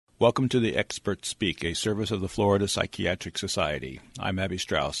Welcome to the Experts Speak, a service of the Florida Psychiatric Society. I'm Abby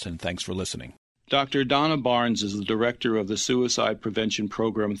Strauss, and thanks for listening. Dr. Donna Barnes is the director of the Suicide Prevention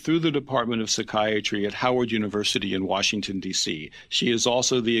Program through the Department of Psychiatry at Howard University in Washington, D.C. She is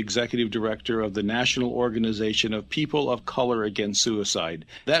also the executive director of the National Organization of People of Color Against Suicide.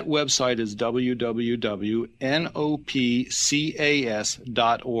 That website is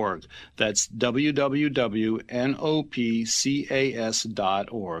www.nopcas.org. That's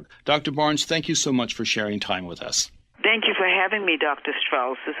www.nopcas.org. Dr. Barnes, thank you so much for sharing time with us. Thank you for having me, Dr.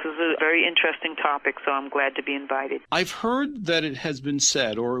 Strauss. This is a very interesting topic, so I'm glad to be invited. I've heard that it has been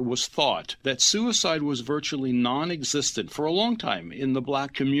said, or it was thought, that suicide was virtually non-existent for a long time in the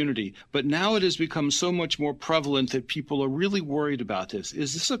Black community, but now it has become so much more prevalent that people are really worried about this.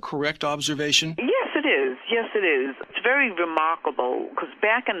 Is this a correct observation? Yes, it is. Yes, it is. It's very remarkable because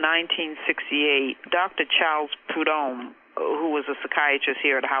back in 1968, Dr. Charles Prudhomme, who was a psychiatrist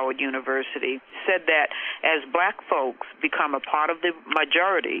here at Howard University, said that as Black folks become a part of the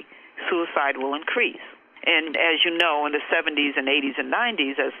majority, suicide will increase. And as you know, in the 70s and 80s and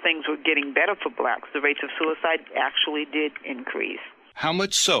 90s, as things were getting better for Blacks, the rates of suicide actually did increase. How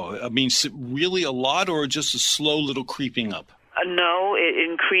much so? I mean, really a lot, or just a slow little creeping up? No, it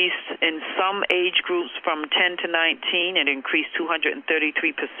increased in some age groups from 10 to 19. It increased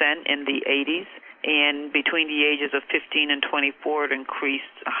 233% in the 80s. And between the ages of 15 and 24, it increased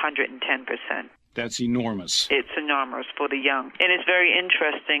 110%. That's enormous. It's enormous for the young. And it's very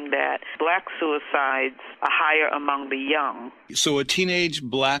interesting that Black suicides are higher among the young. So a teenage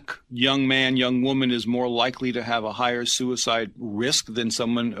Black young man, young woman is more likely to have a higher suicide risk than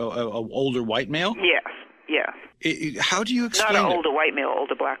someone, an older white male? Yes, yes. How do you explain it? Not an older white male,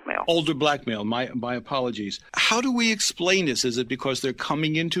 older Black male. Older Black male. My apologies. How do we explain this? Is it because they're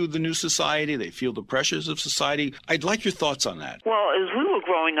coming into the new society? They feel the pressures of society? I'd like your thoughts on that. Well, as we were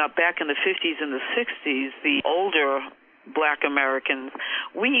growing up back in the 50s and the 60s, the older Black Americans,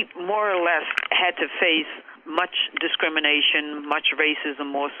 we more or less had to face much discrimination, much racism,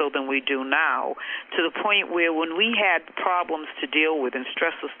 more so than we do now, to the point where when we had problems to deal with and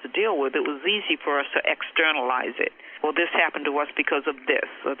stresses to deal with, it was easy for us to externalize it. Well, this happened to us because of this,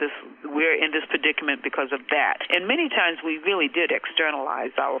 or we're in this predicament because of that. And many times we really did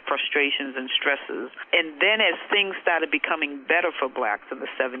externalize our frustrations and stresses. And then as things started becoming better for Blacks in the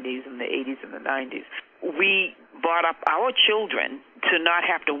 70s and the 80s and the 90s, we brought up our children to not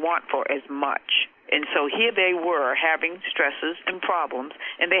have to want for as much. And so here they were having stresses and problems,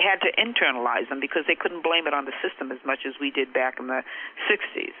 and they had to internalize them because they couldn't blame it on the system as much as we did back in the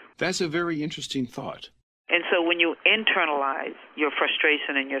 60s. That's a very interesting thought. And so when you internalize your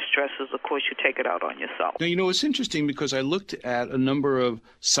frustration and your stresses, of course, you take it out on yourself. Now, it's interesting because I looked at a number of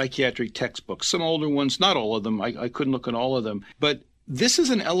psychiatric textbooks, some older ones, not all of them. I couldn't look at all of them. But this is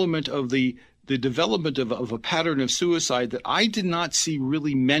an element of the development of a pattern of suicide that I did not see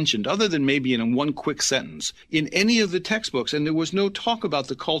really mentioned, other than maybe in one quick sentence, in any of the textbooks. And there was no talk about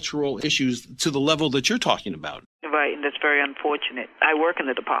the cultural issues to the level that you're talking about. Right, and that's very unfortunate. I work in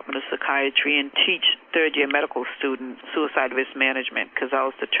the Department of Psychiatry and teach third-year medical students suicide risk management because I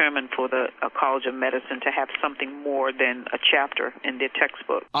was determined for the College of Medicine to have something more than a chapter in their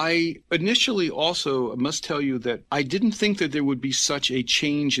textbook. I initially also must tell you that I didn't think that there would be such a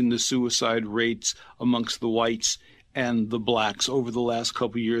change in the suicide rates amongst the whites and the Blacks over the last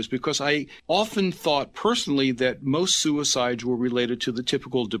couple of years, because I often thought personally that most suicides were related to the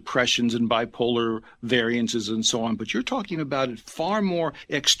typical depressions and bipolar variances and so on. But you're talking about it far more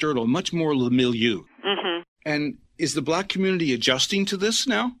external, much more le milieu. Mm-hmm. And is the Black community adjusting to this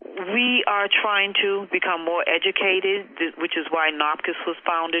now? We are trying to become more educated, which is why NOPCAS was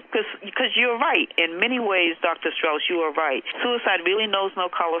founded. Because you're right. In many ways, Dr. Strauss, you are right. Suicide really knows no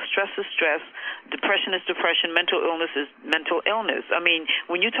color. Stress is stress. Depression is depression. Mental illness is mental illness. I mean,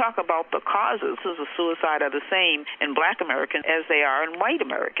 when you talk about the causes of suicide are the same in Black Americans as they are in white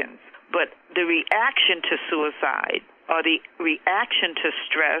Americans. But the reaction to suicide or the reaction to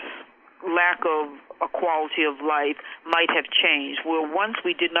stress, lack of a quality of life might have changed, where once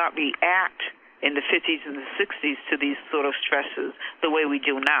we did not react in the 50s and the 60s to these sort of stresses the way we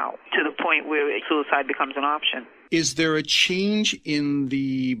do now, to the point where suicide becomes an option. Is there a change in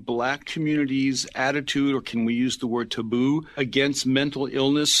the Black community's attitude, or can we use the word taboo, against mental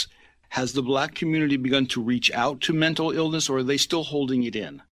illness? Has the Black community begun to reach out to mental illness, or are they still holding it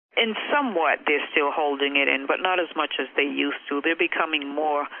in? And somewhat they're still holding it in, but not as much as they used to. They're becoming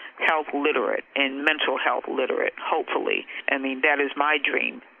more health literate and mental health literate, hopefully. I mean, that is my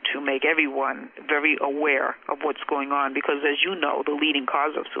dream, to make everyone very aware of what's going on because, as you know, the leading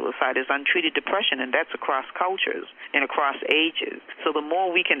cause of suicide is untreated depression, and that's across cultures and across ages. So the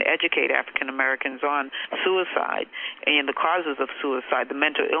more we can educate African Americans on suicide and the causes of suicide, the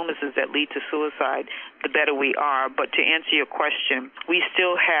mental illnesses that lead to suicide, the better we are. But to answer your question, we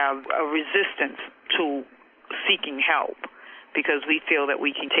still have a resistance to seeking help because we feel that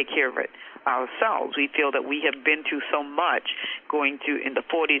we can take care of it ourselves. We feel that we have been through so much going through in the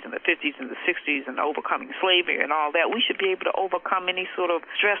 40s and the 50s and the 60s and overcoming slavery and all that. We should be able to overcome any sort of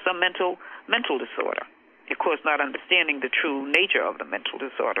stress or mental disorder. Of course, not understanding the true nature of the mental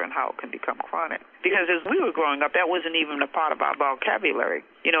disorder and how it can become chronic. Because as we were growing up, that wasn't even a part of our vocabulary.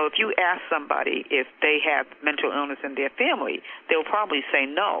 You know, if you ask somebody if they have mental illness in their family, they'll probably say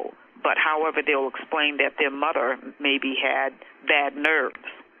no. But however, they'll explain that their mother maybe had bad nerves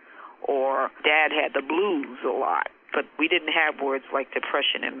or dad had the blues a lot. But we didn't have words like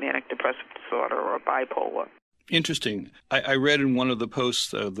depression and manic depressive disorder or bipolar. Interesting. I read in one of the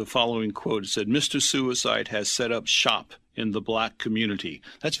posts the following quote. It said, "Mr. Suicide has set up shop in the black community."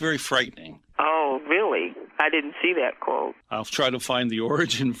 That's very frightening. Oh, really? I didn't see that quote. I'll try to find the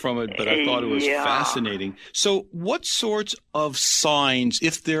origin from it, but I thought it was fascinating. So what sorts of signs,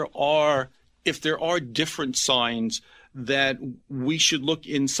 if there are different signs that we should look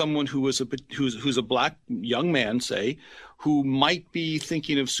in someone who's a black young man, say, who might be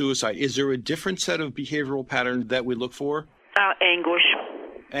thinking of suicide? Is there a different set of behavioral patterns that we look for? Anguish.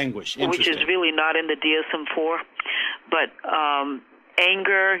 Anguish, which is really not in the DSM-4. But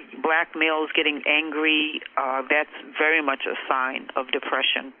anger, black males getting angry, that's very much a sign of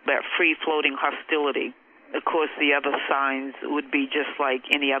depression, that free-floating hostility. Of course, the other signs would be just like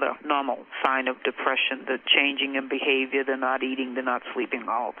any other normal sign of depression, the changing in behavior, the not eating, the not sleeping,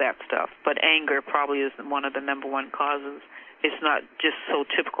 all that stuff. But anger probably is one of the number one causes. It's not just so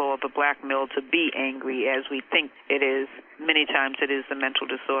typical of a black male to be angry as we think it is. Many times it is the mental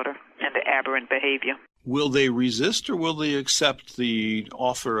disorder and the aberrant behavior. Will they resist or will they accept the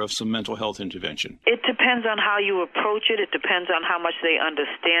offer of some mental health intervention? It depends on how you approach it. It depends on how much they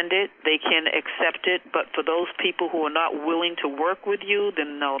understand it. They can accept it, but for those people who are not willing to work with you,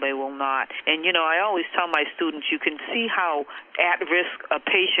 then no, they will not. And, you know, I always tell my students, you can see how at risk a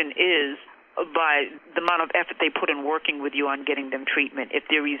patient is by the amount of effort they put in working with you on getting them treatment. If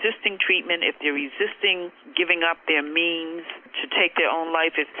they're resisting treatment, if they're resisting giving up their means to take their own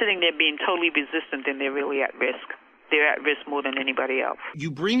life, if sitting there being totally resistant, then they're really at risk. They're at risk more than anybody else. You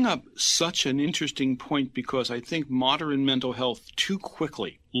bring up such an interesting point because I think modern mental health too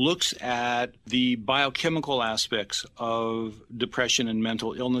quickly looks at the biochemical aspects of depression and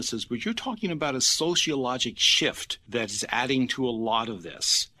mental illnesses, but you're talking about a sociologic shift that is adding to a lot of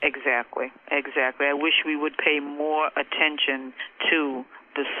this. Exactly. I wish we would pay more attention to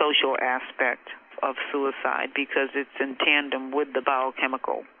the social aspect of suicide because it's in tandem with the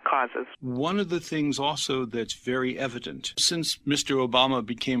biochemical causes. One of the things also that's very evident, since Mr. Obama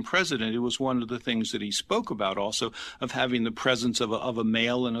became president, it was one of the things that he spoke about also, of having the presence of a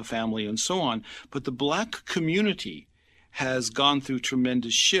male in a family and so on. But the black community has gone through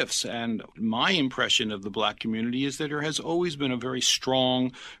tremendous shifts. And my impression of the black community is that there has always been a very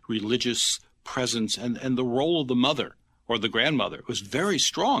strong religious presence, and the role of the mother or the grandmother was very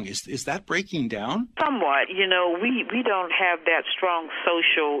strong. Is that breaking down? Somewhat. You know, we don't have that strong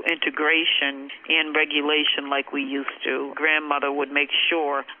social integration and regulation like we used to. Grandmother would make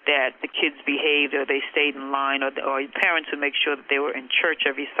sure that the kids behaved or they stayed in line, or parents would make sure that they were in church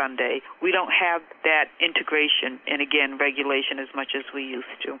every Sunday. We don't have that integration and, again, regulation as much as we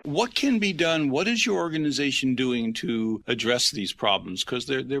used to. What can be done? What is your organization doing to address these problems? Because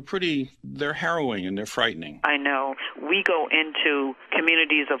they're harrowing and they're frightening. I know. We go into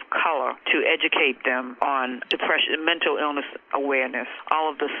communities of color to educate them on depression, mental illness awareness, all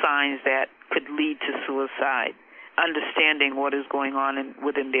of the signs that could lead to suicide, understanding what is going on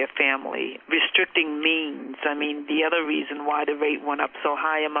within their family, restricting means. I mean, the other reason why the rate went up so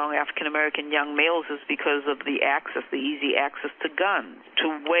high among African-American young males is because of the easy access to guns, to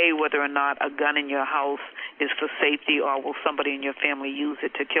weigh whether or not a gun in your house is for safety or will somebody in your family use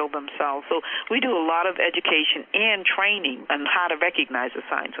it to kill themselves. So we do a lot of education and training on how to recognize the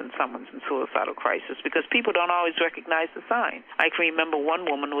signs when someone's in suicidal crisis because people don't always recognize the signs. I can remember one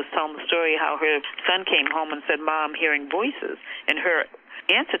woman was telling the story how her son came home and said, "Mom, I'm hearing voices," and her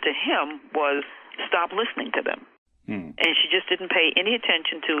answer to him was, "Stop listening to them." And she just didn't pay any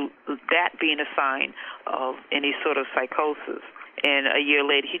attention to that being a sign of any sort of psychosis. And a year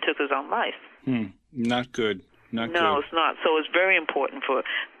later, he took his own life. Not good. No, it's not. So it's very important for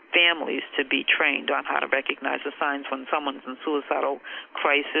families to be trained on how to recognize the signs when someone's in suicidal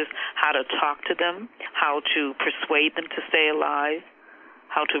crisis, how to talk to them, how to persuade them to stay alive,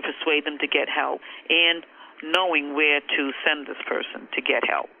 how to persuade them to get help, and knowing where to send this person to get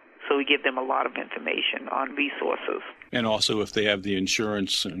help. So we give them a lot of information on resources. And also if they have the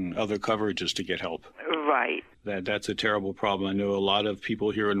insurance and other coverages to get help. Right. That's a terrible problem. I know a lot of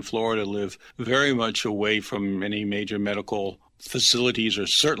people here in Florida live very much away from any major medical facilities or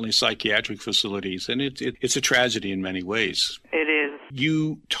certainly psychiatric facilities, and it's a tragedy in many ways. It is.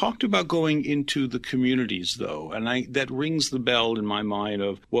 You talked about going into the communities, though, and that rings the bell in my mind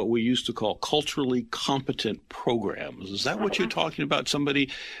of what we used to call culturally competent programs. Is that what you're talking about?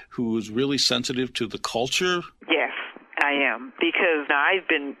 Somebody who is really sensitive to the culture? Yes. I am, because I've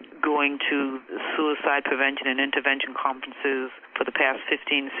been going to suicide prevention and intervention conferences for the past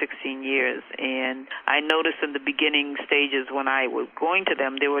 15, 16 years, and I noticed in the beginning stages when I was going to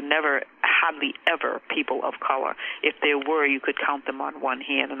them, there were hardly ever people of color. If there were, you could count them on one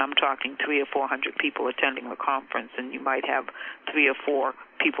hand, and I'm talking 300 or 400 people attending the conference, and you might have 3 or 4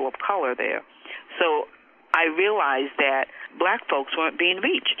 people of color there. So I realized that black folks weren't being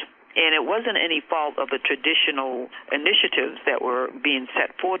reached. And it wasn't any fault of the traditional initiatives that were being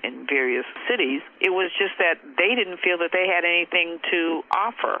set forth in various cities. It was just that they didn't feel that they had anything to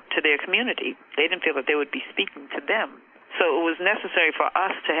offer to their community. They didn't feel that they would be speaking to them. So it was necessary for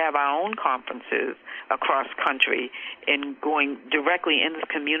us to have our own conferences across country and going directly into the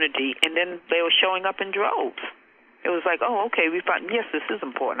community, and then they were showing up in droves. It was like, oh, okay, we found, yes, this is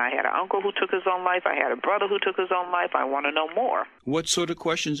important. I had an uncle who took his own life. I had a brother who took his own life. I want to know more. What sort of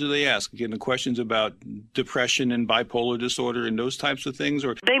questions do they ask? Again, the questions about depression and bipolar disorder and those types of things?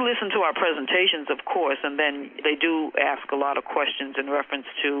 Or they listen to our presentations, of course, and then they do ask a lot of questions in reference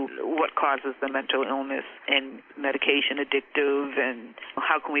to what causes the mental illness and medication addictive, and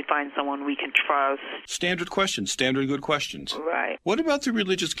how can we find someone we can trust. Standard questions, standard good questions. Right. What about the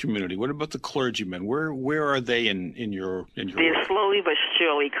religious community? What about the clergymen? Where are they in your They're work? slowly but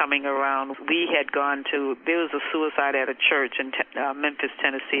surely coming around. We had there was a suicide at a church in Memphis,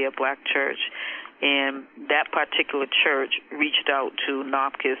 Tennessee, a black church, and that particular church reached out to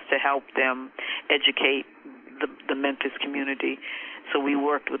NOPCIS to help them educate the Memphis community. So we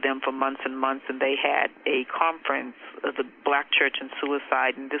worked with them for months and months, and they had a conference of the Black Church and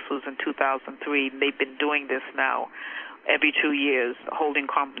Suicide, and this was in 2003. And they've been doing this now every 2 years, holding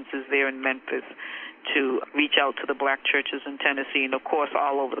conferences there in Memphis to reach out to the black churches in Tennessee and, of course,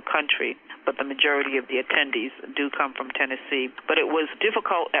 all over the country. But the majority of the attendees do come from Tennessee. But it was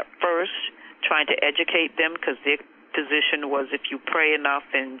difficult at first trying to educate them, because their position was if you pray enough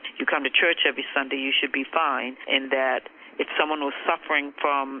and you come to church every Sunday, you should be fine, and that if someone was suffering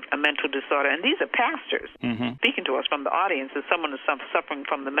from a mental disorder, and these are pastors speaking to us from the audience, if someone is suffering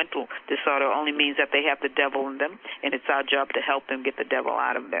from the mental disorder only means that they have the devil in them, and it's our job to help them get the devil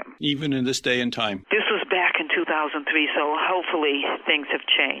out of them. Even in this day and time. This was back in 2003, so hopefully things have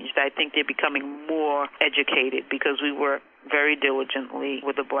changed. I think they're becoming more educated, because we work very diligently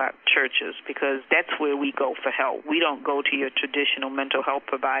with the black churches, because that's where we go for help. We don't go to your traditional mental health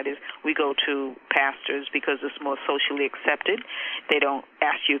providers. We go to pastors because it's more socially accepted. They don't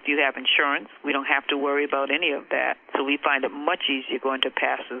ask you if you have insurance. We don't have to worry about any of that. So we find it much easier going to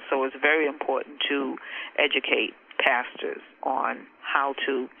pastors. So it's very important to educate pastors on how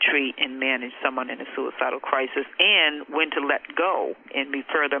to treat and manage someone in a suicidal crisis, and when to let go and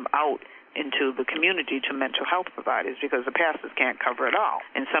refer them out into the community to mental health providers, because the pastors can't cover it all.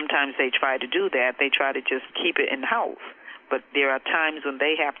 And sometimes they try to do that. They try to just keep it in-house. But there are times when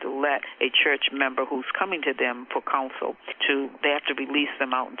they have to let a church member who's coming to them for counsel, they have to release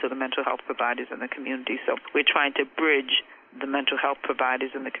them out into the mental health providers in the community. So we're trying to bridge the mental health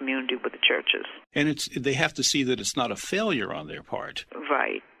providers in the community with the churches. And they have to see that it's not a failure on their part.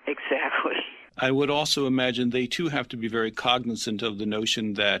 Right, exactly. I would also imagine they, too, have to be very cognizant of the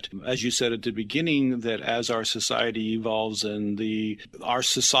notion that, as you said at the beginning, that as our society evolves and our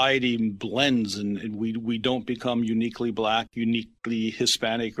society blends and we don't become uniquely black, uniquely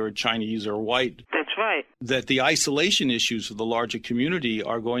Hispanic or Chinese or white. That's right. That the isolation issues of the larger community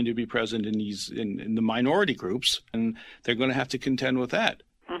are going to be present in the minority groups, and they're going to have to contend with that.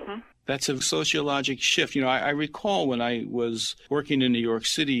 Mm-hmm. That's a sociologic shift. I recall when I was working in New York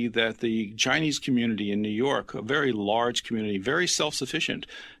City that the Chinese community in New York, a very large community, very self-sufficient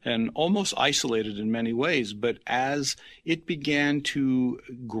and almost isolated in many ways. But as it began to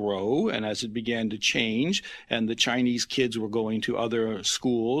grow and as it began to change and the Chinese kids were going to other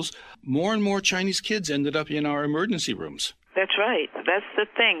schools, more and more Chinese kids ended up in our emergency rooms. That's right. That's the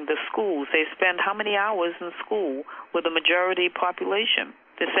thing. The schools, they spend how many hours in school with the majority population?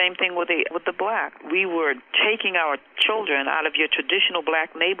 The same thing with the black. We were taking our children out of your traditional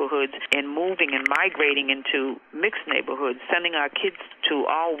black neighborhoods and moving and migrating into mixed neighborhoods, sending our kids to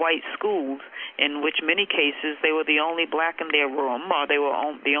all-white schools, in which many cases they were the only black in their room, or they were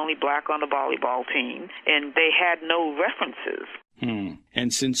the only black on the volleyball team, and they had no references.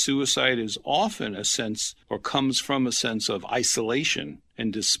 And since suicide is often a sense, or comes from a sense of isolation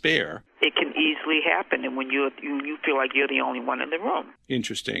and despair, it can easily happen, and when you feel like you're the only one in the room.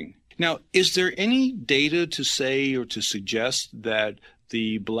 Interesting. Now, is there any data to say or to suggest that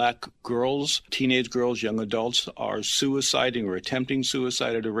the black girls, teenage girls, young adults, are suiciding or attempting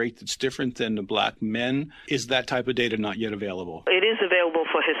suicide at a rate that's different than the black men? Is that type of data not yet available? It is available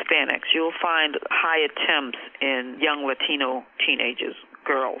for Hispanics. You'll find high attempts in young Latino teenagers,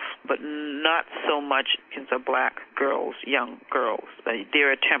 girls, but not so much in the black girls, young girls.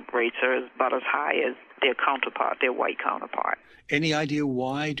 Their attempt rates are about as high as their white counterpart. Any idea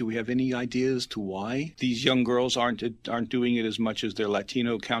why? Do we have any ideas to why these young girls aren't doing it as much as their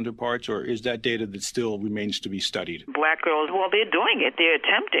Latino counterparts, or is that data that still remains to be studied? Black girls, well, they're doing it. They're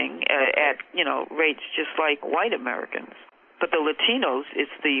attempting at rates just like white Americans. But the Latinos,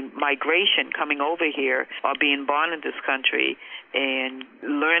 it's the migration coming over here or being born in this country and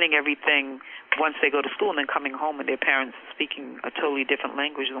learning everything once they go to school and then coming home and their parents speaking a totally different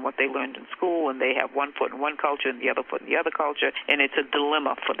language than what they learned in school, and they have one foot in one culture and the other foot in the other culture, and it's a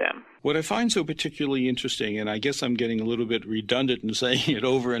dilemma for them. What I find so particularly interesting, and I guess I'm getting a little bit redundant in saying it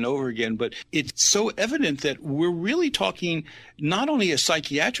over and over again, but it's so evident that we're really talking not only a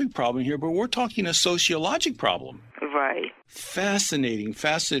psychiatric problem here, but we're talking a sociologic problem. Right. Fascinating.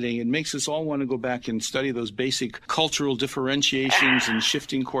 It makes us all want to go back and study those basic cultural differentiations and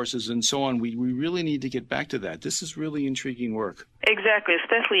shifting courses and so on. We really need to get back to that. This is really intriguing work. Exactly,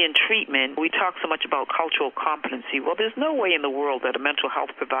 especially in treatment. We talk so much about cultural competency. Well, there's no way in the world that a mental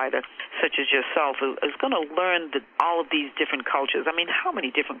health provider such as yourself is going to learn all of these different cultures. I mean, how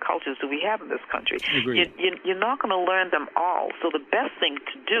many different cultures do we have in this country? You're not going to learn them all. So the best thing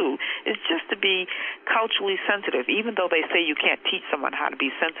to do is just to be culturally sensitive, even though they say you can't teach someone how to be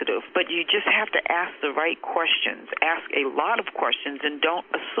sensitive. But you just have to ask the right questions, ask a lot of questions, and don't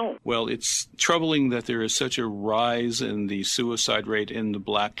assume. Well, it's troubling that there is such a rise in the suicide rate in the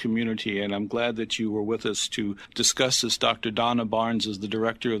black community, and I'm glad that you were with us to discuss this. Dr. Donna Barnes is the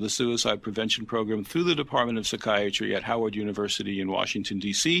director of the Suicide Prevention Program through the Department of Psychiatry at Howard University in Washington,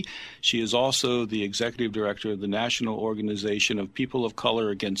 D.C. She is also the executive director of the National Organization of People of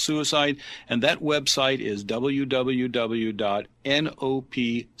Color Against Suicide, and that website is www.nopcas.org.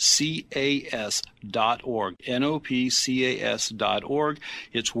 nopcas.org.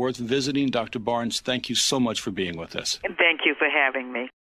 It's worth visiting. Dr. Barnes, thank you so much for being with us. And thank you for having me.